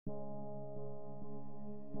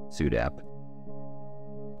SUDEP.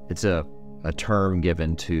 It's a term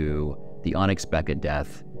given to the unexpected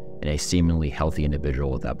death in a seemingly healthy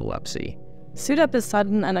individual with epilepsy. SUDEP is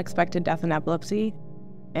sudden unexpected death in epilepsy.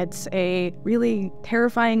 It's a really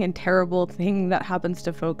terrifying and terrible thing that happens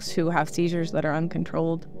to folks who have seizures that are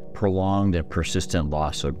uncontrolled. Prolonged and persistent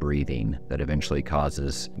loss of breathing that eventually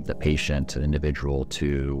causes the patient, an individual,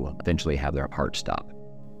 to eventually have their heart stop.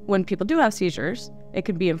 When people do have seizures, it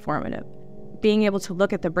can be informative. Being able to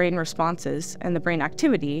look at the brain responses and the brain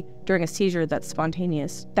activity during a seizure that's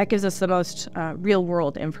spontaneous, that gives us the most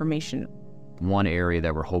real-world information. One area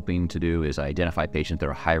that we're hoping to do is identify patients that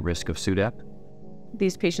are high risk of SUDEP.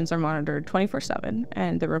 These patients are monitored 24/7,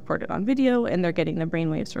 and they're reported on video, and they're getting the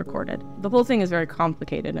brainwaves recorded. The whole thing is very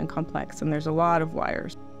complicated and complex, and there's a lot of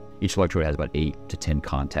wires. Each electrode has about 8 to 10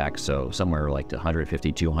 contacts, so somewhere like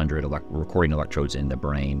 150, 200 recording electrodes in the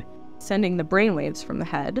brain. Sending the brainwaves from the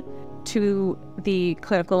head to the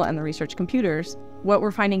clinical and the research computers. What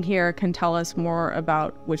we're finding here can tell us more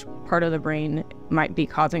about which part of the brain might be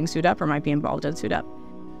causing SUDEP or might be involved in SUDEP.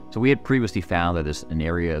 So we had previously found that there's an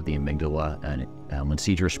area of the amygdala, and when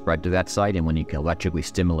seizures spread to that site, and when you can electrically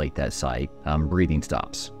stimulate that site, breathing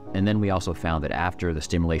stops. And then we also found that after the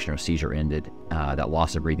stimulation or seizure ended, that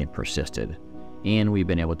loss of breathing persisted. And we've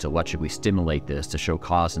been able to electrically stimulate this to show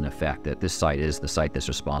cause and effect that this site is the site that's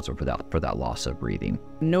responsible for that loss of breathing.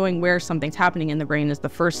 Knowing where something's happening in the brain is the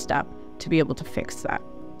first step to be able to fix that.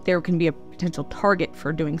 There can be a potential target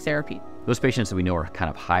for doing therapy. Those patients that we know are kind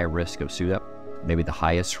of high risk of SUDEP, maybe the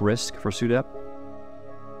highest risk for SUDEP,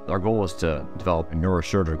 our goal is to develop a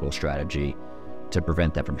neurosurgical strategy to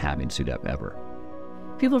prevent them from having SUDEP ever.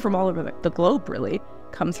 People from all over the globe really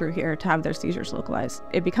come through here to have their seizures localized.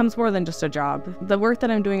 It becomes more than just a job. The work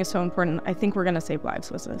that I'm doing is so important. I think we're going to save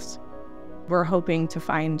lives with this. We're hoping to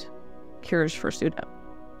find cures for SUDEP.